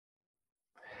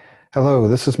Hello,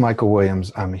 this is Michael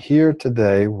Williams. I'm here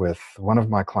today with one of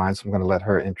my clients. I'm going to let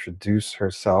her introduce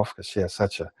herself because she has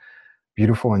such a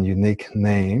beautiful and unique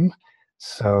name.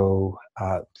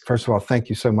 First of all, thank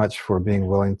you so much for being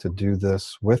willing to do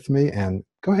this with me. And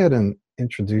go ahead and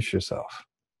introduce yourself.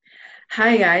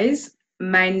 Hi guys,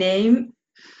 my name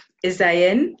is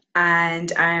Zayn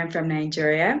and I am from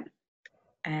Nigeria.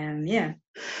 Yeah.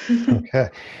 Okay.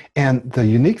 And the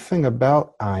unique thing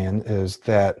about Ayan is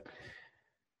that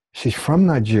she's from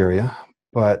Nigeria,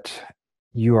 but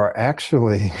you are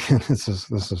actually, this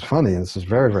is funny, and this is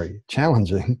very, very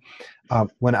challenging.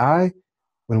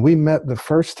 When we met the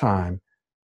first time,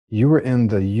 you were in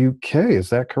the UK, is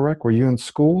that correct? Were you in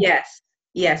school? Yes.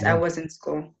 Yes, I Yeah, was in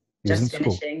school, you was in just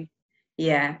school, finishing.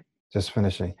 Yeah. just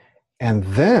finishing. And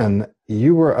then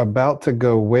you were about to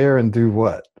go where and do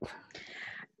what?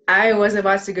 I was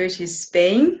about to go to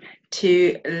Spain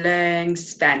to learn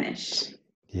Spanish.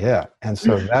 Yeah, and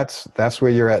so that's where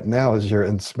you're at now, is you're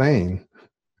in Spain,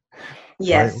 right?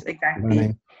 Yes, exactly.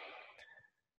 Learning.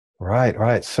 Right,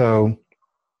 right. So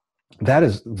that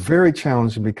is very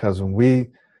challenging because when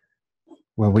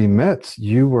we met,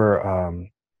 you were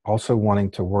also wanting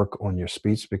to work on your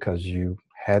speech because you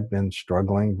had been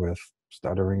struggling with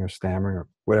stuttering or stammering or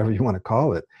whatever you want to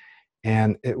call it.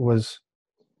 And it was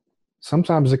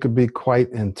sometimes it could be quite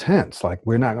intense. Like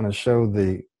we're not going to show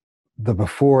the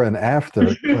before and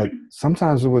after, but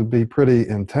sometimes it would be pretty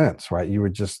intense, right? You were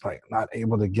just like not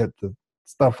able to get the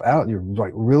stuff out. You're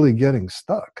like really getting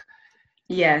stuck.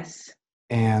 Yes.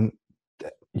 And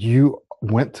you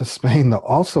went to Spain to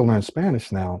also learn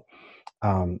Spanish now.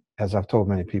 As I've told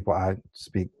many people, I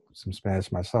speak some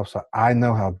Spanish myself, so I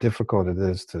know how difficult it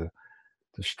is to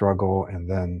struggle and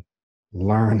then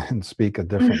learn and speak a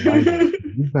different language.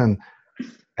 You've been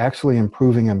actually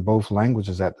improving in both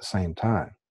languages at the same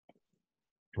time,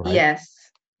 right?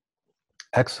 Yes.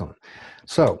 Excellent.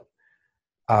 So,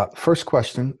 first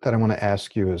question that I want to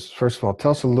ask you is, first of all,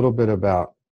 tell us a little bit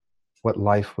about what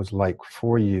life was like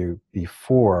for you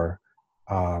before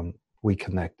we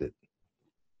connected.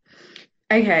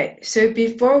 Okay, so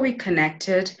before we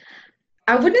connected,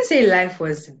 I wouldn't say life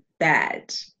was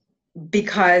bad,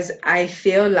 because I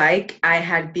feel like I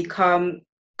had become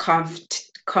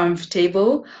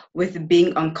comfortable with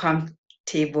being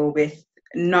uncomfortable, with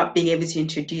not being able to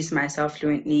introduce myself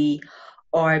fluently,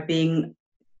 or being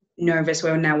nervous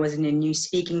when I was in a new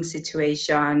speaking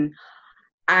situation.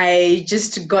 I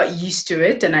just got used to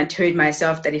it, and I told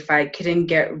myself that if I couldn't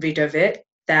get rid of it,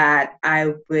 that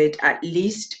I would at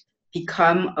least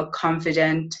become a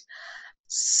confident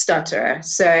stutterer.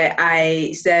 So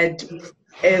I said,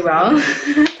 oh well.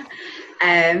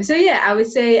 So yeah, I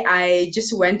would say I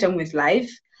just went on with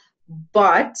life,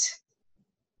 but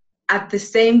at the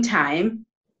same time,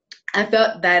 I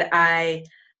felt that I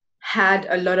had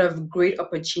a lot of great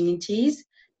opportunities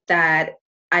that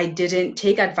I didn't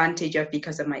take advantage of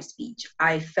because of my speech.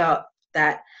 I felt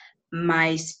that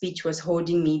my speech was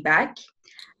holding me back,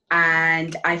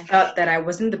 and I felt that I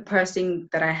wasn't the person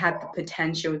that I had the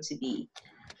potential to be.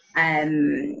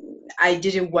 Um, I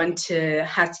didn't want to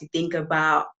have to think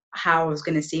about how I was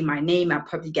going to say my name. I'd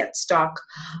probably get stuck,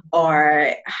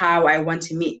 or how I want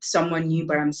to meet someone new,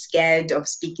 but I'm scared of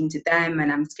speaking to them,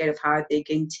 and I'm scared of how they're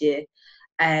going to,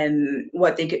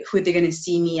 who they're going to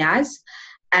see me as.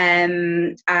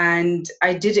 And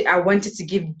I wanted to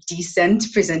give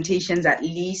decent presentations at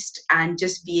least, and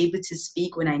just be able to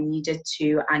speak when I needed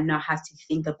to and not have to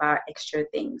think about extra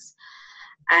things.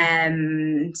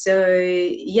 So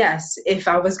yes, if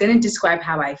I was going to describe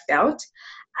how I felt,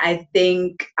 I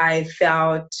think I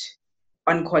felt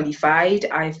unqualified.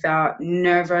 I felt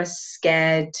nervous,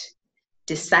 scared,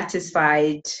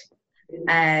 dissatisfied,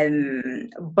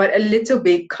 but a little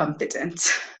bit confident.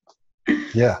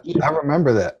 Yeah, Yeah. I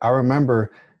remember that. I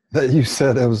remember that you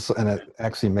said it was, and it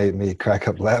actually made me crack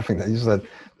up laughing that you said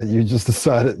that you just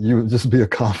decided you would just be a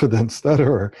confident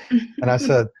stutterer. And I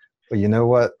said, well, you know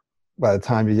what? By the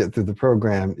time you get through the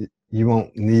program, you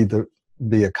won't need to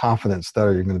be a confident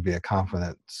stutterer. You're going to be a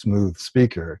confident, smooth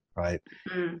speaker, right?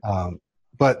 Mm. Um,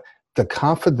 but the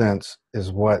confidence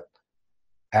is what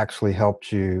actually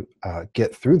helped you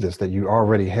get through this, that you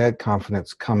already had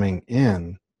confidence coming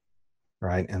in,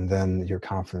 right? And then your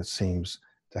confidence seems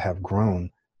to have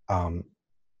grown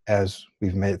as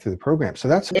we've made it through the program. So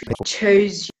that's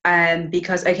Chose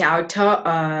because okay,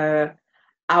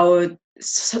 I'll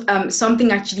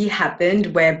something actually happened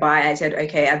whereby I said,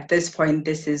 okay, at this point,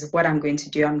 this is what I'm going to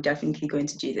do. I'm definitely going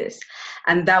to do this.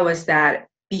 And that was that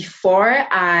before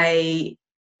I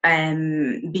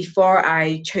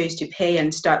chose to pay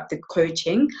and start the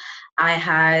coaching, I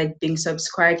had been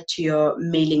subscribed to your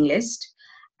mailing list.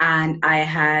 and I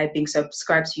had been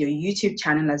subscribed to your YouTube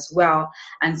channel as well.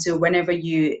 And so whenever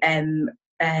you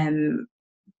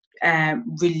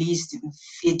released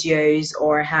videos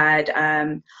or had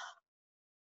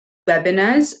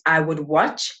webinars, I would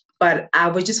watch, but I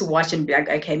would just watch and be like,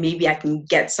 okay, maybe I can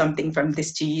get something from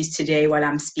this to use today while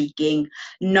I'm speaking,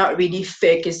 not really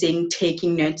focusing,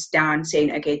 taking notes down,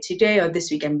 saying, okay, today or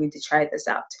this week, I'm going to try this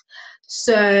out.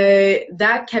 So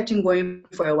that kept on going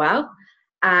for a while.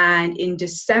 And in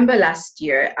December last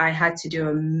year, I had to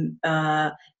do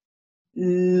a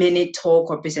minute talk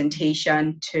or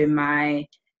presentation to my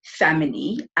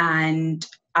family, and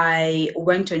I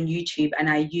went on YouTube and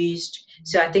I used,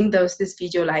 so I think there was this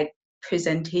video like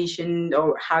presentation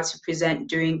or how to present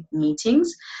during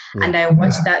meetings, and I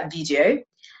watched that video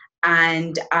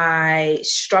and I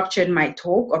structured my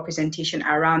talk or presentation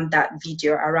around that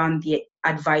video, around the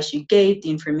advice you gave, the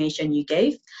information you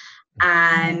gave.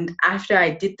 And after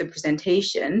I did the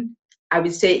presentation, I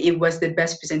would say it was the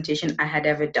best presentation I had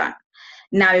ever done.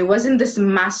 Now, it wasn't this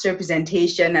master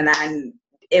presentation and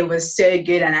it was so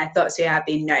good and I thought so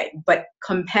happy, no. But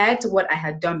compared to what I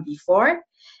had done before,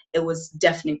 it was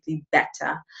definitely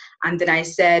better. And then I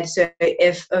said, so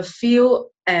if a few,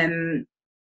 if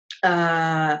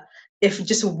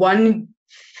just one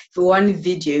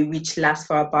video which lasts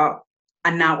for about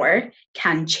an hour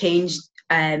can change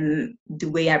the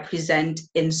way I present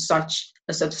in such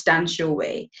a substantial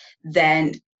way,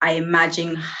 then I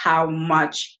imagine how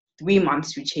much 3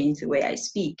 months will change the way I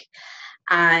speak.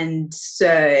 And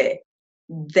so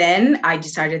then I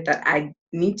decided that I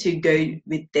need to go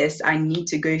with this. I need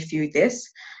to go through this.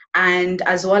 And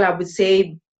as well, I would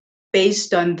say,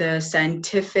 based on the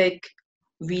scientific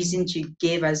reasons you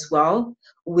gave as well,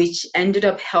 which ended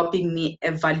up helping me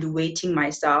evaluating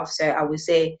myself. So I would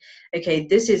say, okay,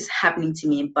 this is happening to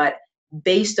me, but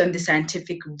based on the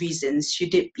scientific reasons,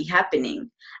 should it be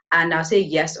happening? And I'll say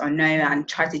yes or no and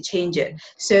try to change it.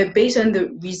 So based on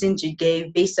the reasons you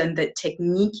gave, based on the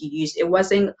technique you used, it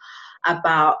wasn't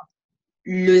about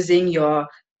losing your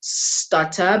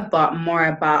stutter, but more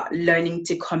about learning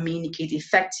to communicate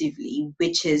effectively,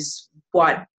 which is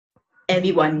what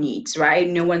everyone needs, right?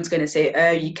 No one's going to say,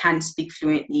 oh, you can't speak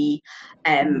fluently.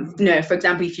 No, for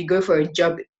example, if you go for a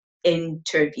job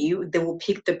interview, they will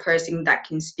pick the person that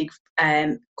can speak,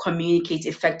 communicate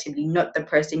effectively, not the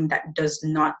person that does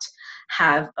not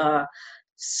have a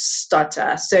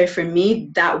stutter. So for me,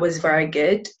 that was very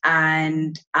good.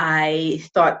 And I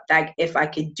thought that if I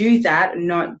could do that,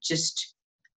 not just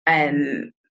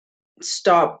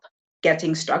stop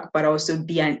getting stuck, but also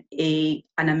be an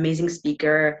amazing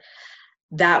speaker,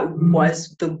 that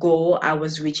was the goal I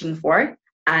was reaching for.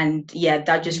 And yeah,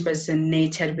 that just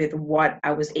resonated with what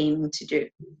I was aiming to do.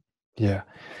 Yeah.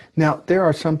 Now, there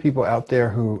are some people out there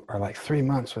who are like 3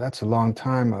 months, well, that's a long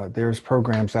time. There's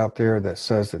programs out there that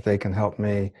says that they can help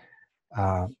me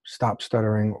stop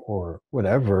stuttering or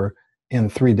whatever in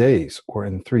 3 days or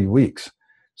in 3 weeks.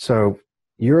 So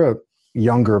you're a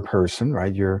younger person,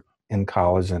 right? You're in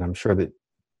college, and I'm sure that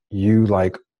you,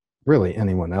 like really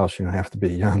anyone else, you don't have to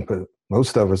be young, but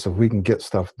most of us, if we can get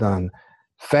stuff done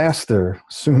faster,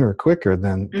 sooner, quicker,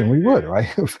 then we would, right?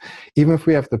 Even if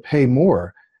we have to pay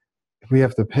more, if we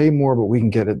have to pay more, but we can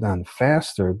get it done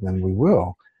faster, then we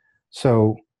will.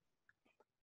 So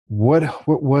what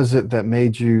was it that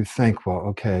made you think, well,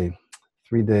 okay,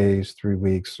 3 days, 3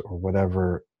 weeks, or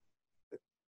whatever,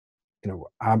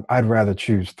 I'd rather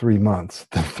choose 3 months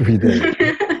than 3 days,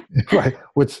 right?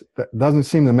 Which doesn't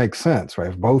seem to make sense, right?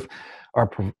 If both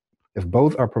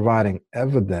are providing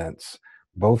evidence,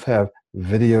 both have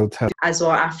video tests. As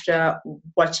well, after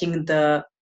watching the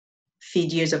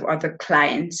videos of other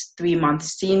clients, 3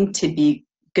 months seemed to be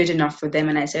good enough for them.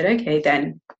 And I said, okay,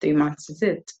 then 3 months is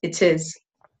it. It is.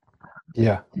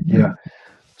 Yeah.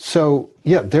 So,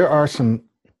 yeah, there are some,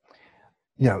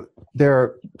 there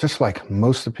are, just like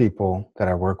most of the people that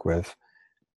I work with,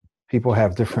 people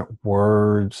have different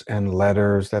words and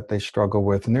letters that they struggle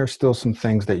with, and there's still some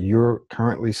things that you're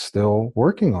currently still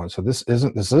working on. So this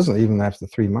isn't even after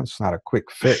 3 months. It's not a quick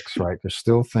fix, right? There's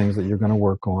still things that you're going to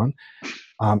work on.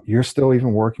 You're still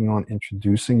even working on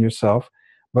introducing yourself.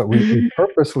 But we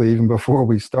purposely, even before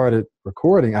we started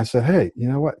recording, I said, hey, you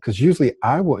know what? Because usually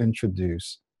I will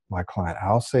introduce my client.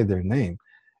 I'll say their name.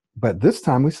 But this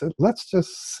time we said, let's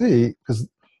just see, because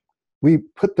we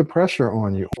put the pressure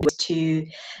on you. 2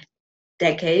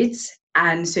 decades.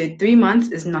 And so 3 months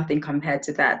is nothing compared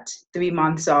to that. 3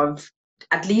 months of,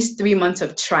 at least 3 months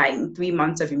of trying, 3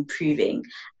 months of improving.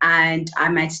 And I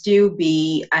might still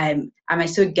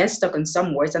get stuck on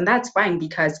some words, and that's fine,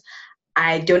 because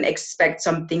I don't expect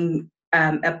something,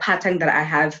 a pattern that I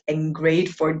have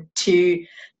engraved for 2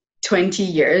 20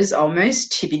 years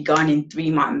almost to be gone in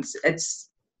 3 months. It's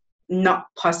not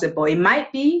possible. It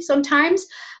might be sometimes,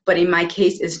 but in my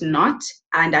case, it's not.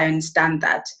 And I understand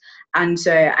that. And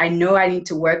so I know I need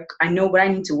to work. I know what I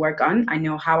need to work on. I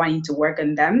know how I need to work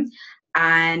on them.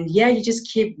 And yeah, you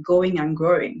just keep going and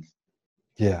growing.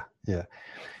 Yeah, yeah.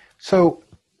 So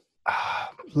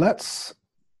let's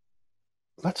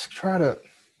try to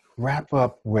wrap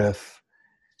up with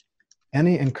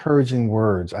any encouraging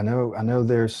words. I know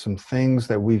there's some things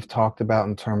that we've talked about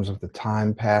in terms of the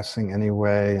time passing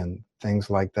anyway and things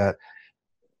like that.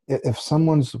 If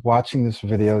someone's watching this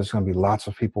video, there's going to be lots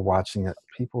of people watching it,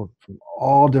 people from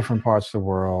all different parts of the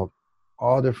world,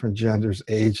 all different genders,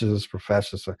 ages,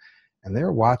 professions, and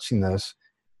they're watching this.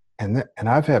 And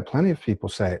I've had plenty of people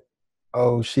say,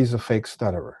 "Oh, she's a fake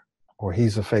stutterer," or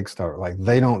 "He's a fake stutterer." Like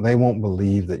they won't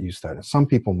believe that you stutter. Some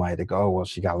people might go, "Oh, well,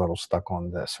 she got a little stuck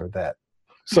on this or that."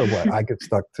 So what? I get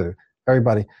stuck too.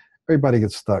 Everybody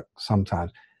gets stuck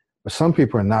sometimes. But some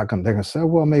people are not going. They're going to say,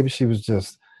 "Well, maybe she was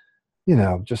just,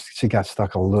 she got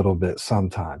stuck a little bit."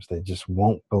 Sometimes they just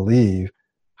won't believe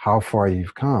how far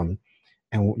you've come.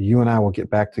 And you and I will get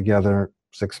back together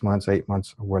 6 months, 8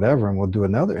 months, or whatever, and we'll do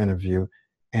another interview.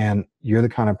 And you're the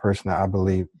kind of person that I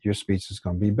believe your speech is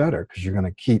going to be better because you're going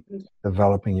to keep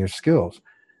developing your skills.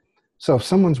 So if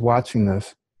someone's watching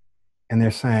this and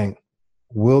they're saying,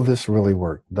 will this really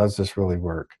work? Does this really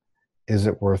work? Is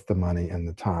it worth the money and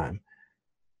the time?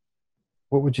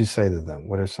 What would you say to them?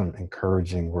 What are some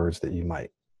encouraging words that you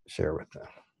might share with them?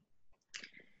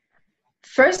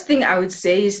 First thing I would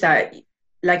say is that,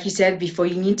 like you said before,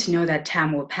 you need to know that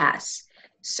time will pass.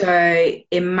 So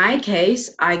in my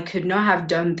case, I could not have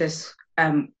done this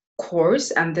course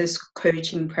and this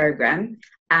coaching program.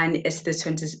 And it's the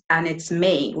 20th, and it's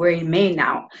May. We're in May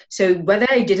now. So whether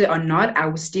I did it or not, I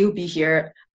will still be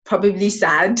here, probably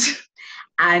sad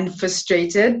and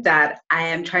frustrated that I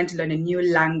am trying to learn a new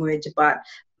language, but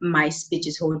my speech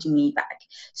is holding me back.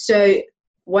 So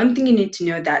one thing you need to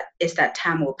know that is that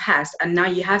time will pass. And now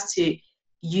you have to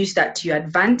use that to your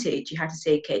advantage. You have to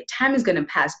say, okay, time is going to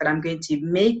pass, but I'm going to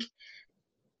make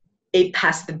it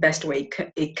pass the best way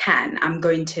it can. I'm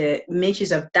going to make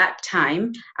use of that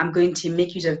time. I'm going to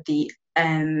make use of the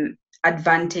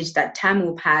advantage that time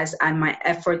will pass and my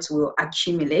efforts will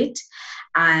accumulate.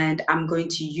 And I'm going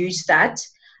to use that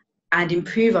and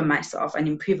improve on myself and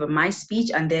improve on my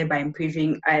speech and thereby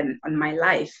improving on my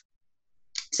life.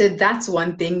 So that's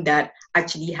one thing that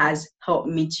actually has helped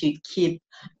me to keep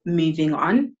moving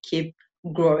on, keep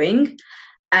growing.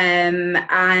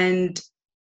 And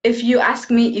if you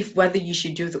ask me if whether you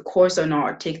should do the course or not,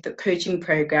 or take the coaching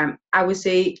program, I would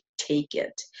say take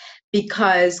it.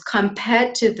 Because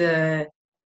compared to the,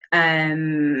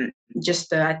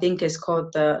 I think it's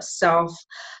called the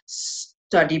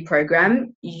self-study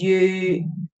program,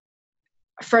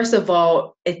 first of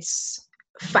all, it's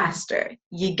faster.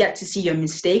 You get to see your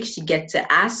mistakes. You get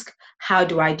to ask, how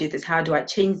do I do this? How do I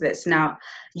change this? Now,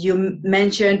 you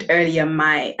mentioned earlier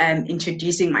my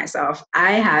introducing myself.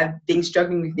 I have been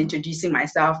struggling with introducing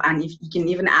myself. And if you can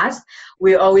even ask,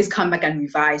 we always come back and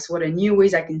revise. What are new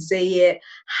ways I can say it?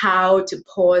 How to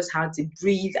pause, how to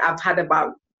breathe. I've had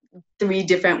about 3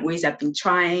 different ways I've been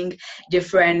trying.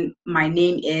 My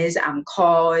name is, I'm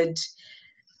called,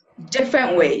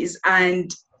 different ways.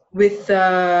 And with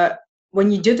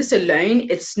when you do this alone,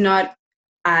 it's not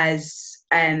as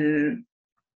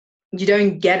you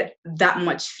don't get that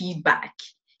much feedback.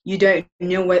 You don't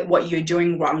know what you're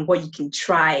doing wrong, what you can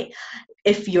try.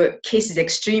 If your case is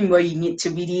extreme where you need to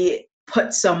really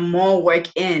put some more work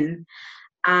in,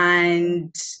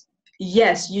 and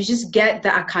yes, you just get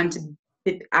the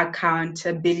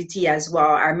accountability as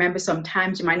well. I remember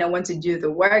sometimes you might not want to do the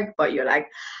work, but you're like,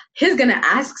 he's gonna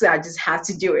ask, so I just have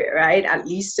to do it, right? At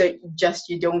least so just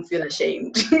you don't feel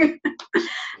ashamed.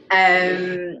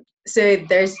 So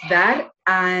there's that.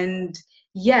 And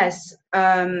yes,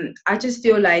 I just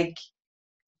feel like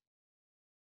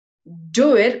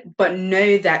do it, but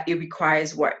know that it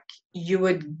requires work. You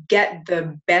would get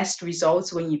the best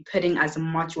results when you put in as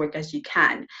much work as you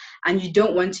can. And you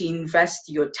don't want to invest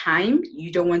your time,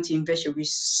 you don't want to invest your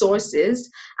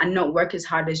resources and not work as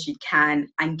hard as you can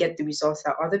and get the results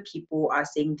that other people are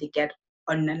saying they get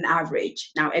on an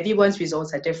average. Now, everyone's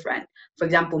results are different. For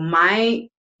example, my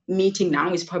meeting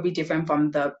now is probably different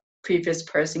from the previous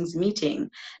person's meeting.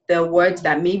 The words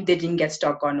that maybe they didn't get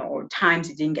stuck on, or times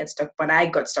they didn't get stuck, but I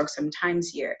got stuck sometimes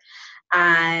here.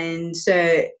 And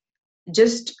so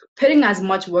just putting as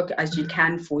much work as you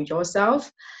can for yourself,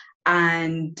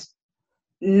 and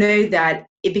know that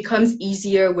it becomes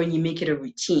easier when you make it a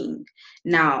routine.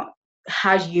 Now,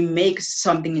 how do you make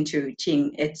something into a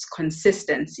routine? It's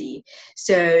consistency.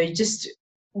 So just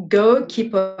go,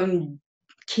 keep on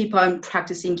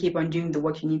practicing, keep on doing the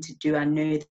work you need to do, and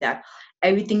know that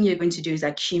everything you're going to do is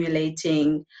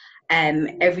accumulating.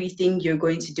 Everything you're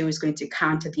going to do is going to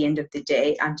count at the end of the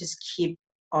day, and just keep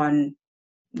on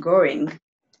going.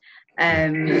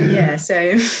 Yeah,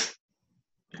 so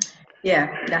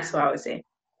yeah, that's what I would say.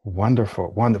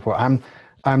 Wonderful, wonderful. I'm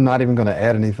not even going to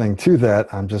add anything to that.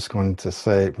 I'm just going to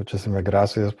say muchísimas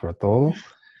gracias por todo.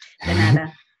 De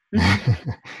nada.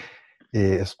 Y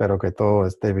espero que todo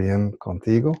esté bien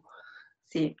contigo.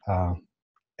 Sí.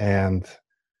 And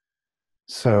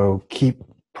so keep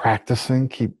practicing,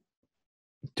 keep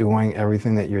doing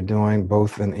everything that you're doing,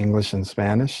 both in English and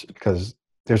Spanish, because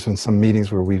there's been some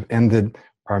meetings where we've ended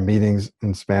our meetings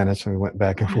in Spanish and we went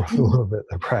back and forth a little bit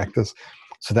to practice.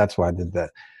 So that's why I did that.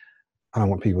 I don't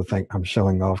want people to think I'm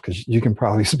showing off, because you can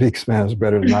probably speak Spanish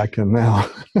better than I can now.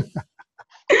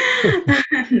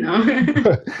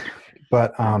 No.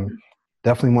 But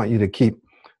definitely want you to keep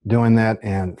doing that.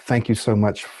 And thank you so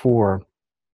much for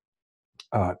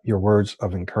your words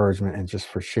of encouragement and just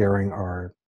for sharing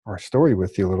our story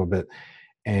with you a little bit.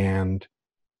 And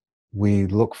we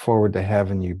look forward to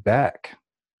having you back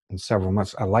in several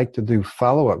months. I like to do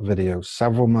follow-up videos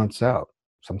several months out,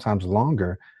 sometimes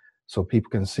longer, so people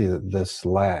can see that this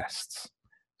lasts.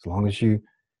 As long as you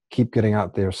keep getting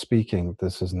out there speaking,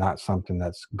 this is not something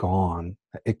that's gone.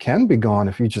 It can be gone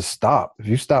if you just stop. If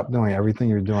you stop doing everything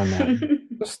you're doing now,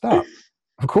 just stop.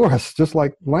 Of course, just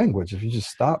like language, if you just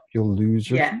stop, you'll lose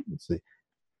your fluency.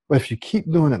 But if you keep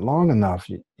doing it long enough,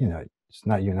 you know,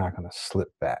 you're not going to slip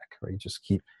back, right? You just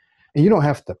keep, and you don't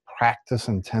have to practice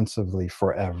intensively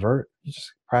forever. You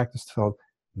just practice till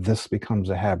this becomes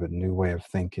a habit, new way of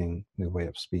thinking, new way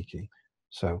of speaking.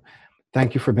 So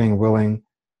thank you for being willing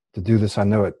to do this. I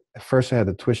know at first I had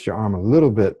to twist your arm a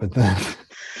little bit, but then,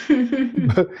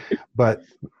 but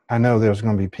I know there's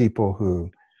going to be people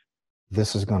who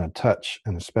this is going to touch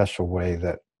in a special way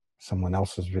that someone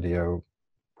else's video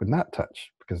would not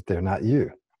touch, because they're not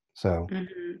you. So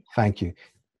thank you.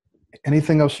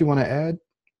 Anything else you want to add,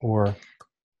 or?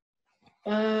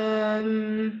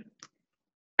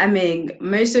 I mean,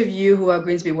 most of you who are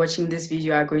going to be watching this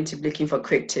video are going to be looking for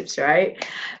quick tips, right?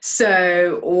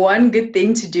 So one good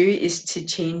thing to do is to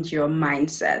change your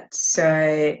mindset.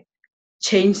 So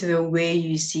change the way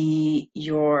you see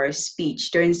your speech.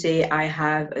 Don't say I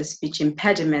have a speech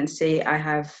impediment. Say I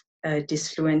have a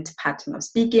disfluent pattern of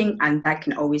speaking, and that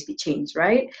can always be changed,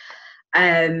 right?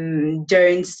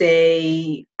 Don't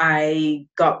say I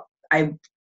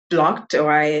blocked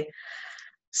or I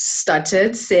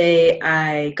stuttered. Say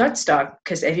I got stuck,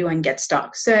 because everyone gets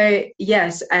stuck. So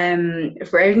yes,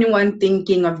 for anyone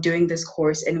thinking of doing this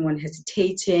course, anyone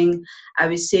hesitating, I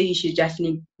would say you should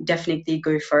definitely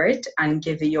go for it and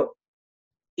give it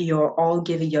your all,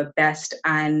 give it your best.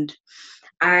 And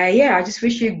I just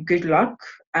wish you good luck.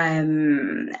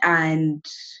 And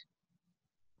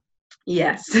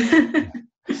yes.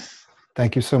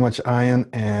 Thank you so much, Ayan,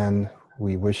 and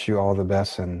we wish you all the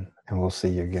best, and we'll see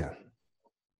you again.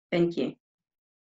 Thank you.